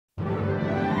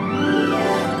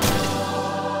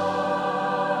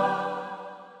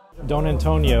Don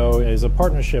Antonio is a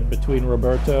partnership between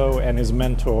Roberto and his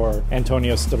mentor,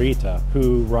 Antonio Starita,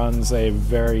 who runs a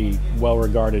very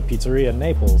well-regarded pizzeria in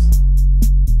Naples.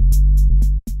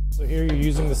 So here you're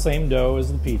using the same dough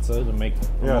as the pizza to make the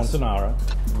Montanara.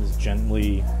 Just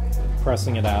gently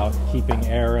pressing it out, keeping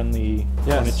air in the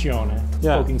cornicione,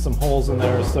 poking some holes in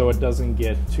there so it doesn't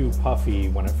get too puffy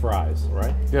when it fries,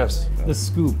 right? Yes. The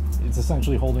scoop, it's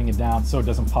essentially holding it down so it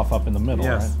doesn't puff up in the middle,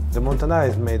 right? The Montanara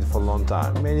is made for a long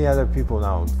time. Many other people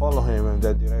now follow him in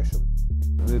that direction.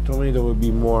 The tomato will be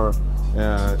more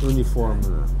uniform.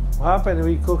 What happened,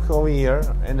 we cook over here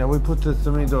and then we put the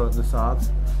tomato, the sauce,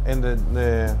 and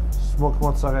the smoked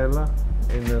mozzarella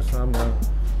and some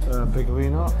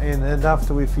pecorino, and then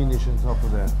after we finish on top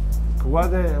of that.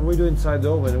 What we do inside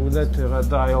the oven, we let it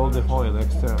dry all the oil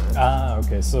extra. Ah,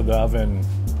 okay, so the oven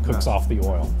cooks off the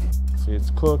oil. See,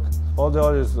 it's cooked, all the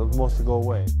oil is mostly go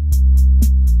away.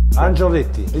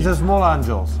 Angioletti, it's a small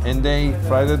angels, and they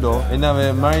fry the dough, and now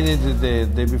we marinated the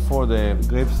day before the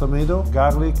grapes tomato,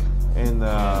 garlic, and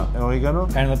oregano.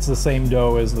 And it's the same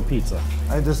dough as the pizza?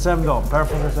 It's the same dough,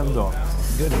 perfect same dough.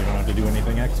 Good, you don't have to do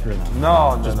anything extra then.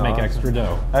 No, just make extra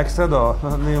dough. Extra dough,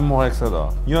 need more extra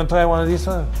dough. You want to try one of these?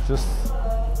 Just...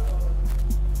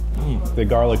 The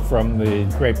garlic from the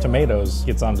grape tomatoes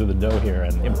gets onto the dough here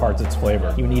and imparts its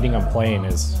flavor. Even eating them plain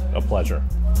is a pleasure.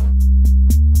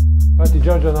 Infatti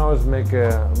Giorgia now is make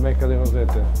le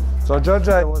rosette. So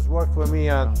Giorgia was working with me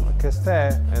at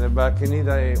Keste, and back in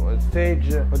Italy was stage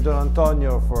with Don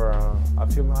Antonio for a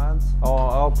few months. I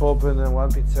helped open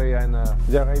one pizzeria in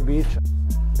Delray Beach.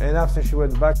 And after she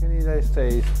went back in Italy,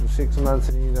 stayed 6 months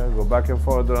in Italy, go back and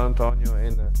forth with Don Antonio,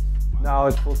 and now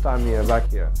it's full time here, back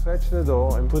here. Stretch the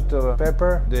dough and put the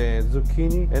pepper, the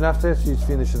zucchini, and after she's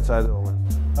finished inside the oven.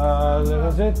 Le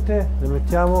rosette le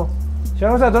mettiamo.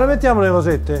 Siamo stati, dove mettiamo le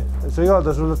rosette? Si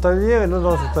ricorda sul tagliere e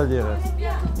non sul tagliere.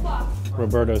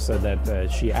 Roberto said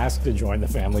that she asked to join the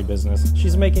family business.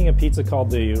 She's making a pizza called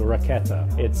the racchetta.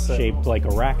 It's shaped like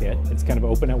a racket. It's kind of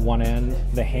open at one end.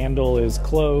 The handle is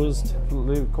closed.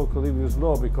 Cook a little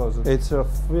slow because it's a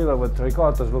filler with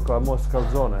ricotta, look like most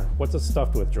calzone. What's it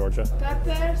stuffed with, Giorgia?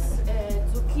 Peppers,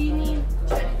 zucchini,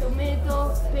 cherry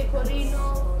tomato,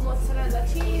 pecorino, mozzarella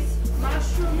cheese,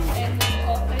 mushroom, and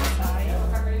ricotta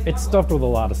inside. It's stuffed with a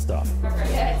lot of stuff.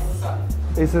 Yes.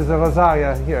 This is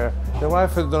Rosaria here, the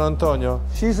wife of Don Antonio.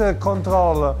 She's a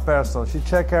control person. She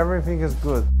checks everything is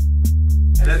good.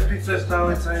 That pizza is now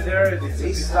inside there. It's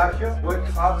pistachio, white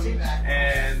sausage,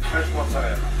 and fresh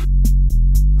mozzarella.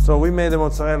 So we made the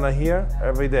mozzarella here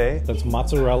every day. That's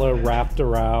mozzarella wrapped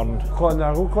around con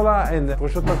rucola and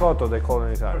prosciutto cotto, they call it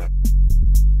in Italia.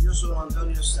 Io sono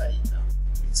Antonio Starita,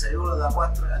 pizzaiolo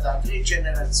da 3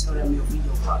 generazioni a mio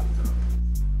figlio 4.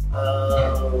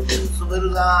 Sono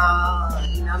venuta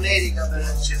in America per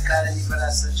cercare di far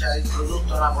assaggiare il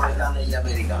prodotto napoletano agli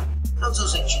americani. Non so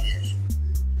se ci riesco.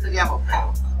 Speriamo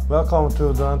bene. Welcome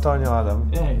to Don Antonio,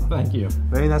 Adam. Hey, thank you.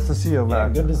 Very nice to see you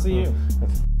back. Yeah, good to see you.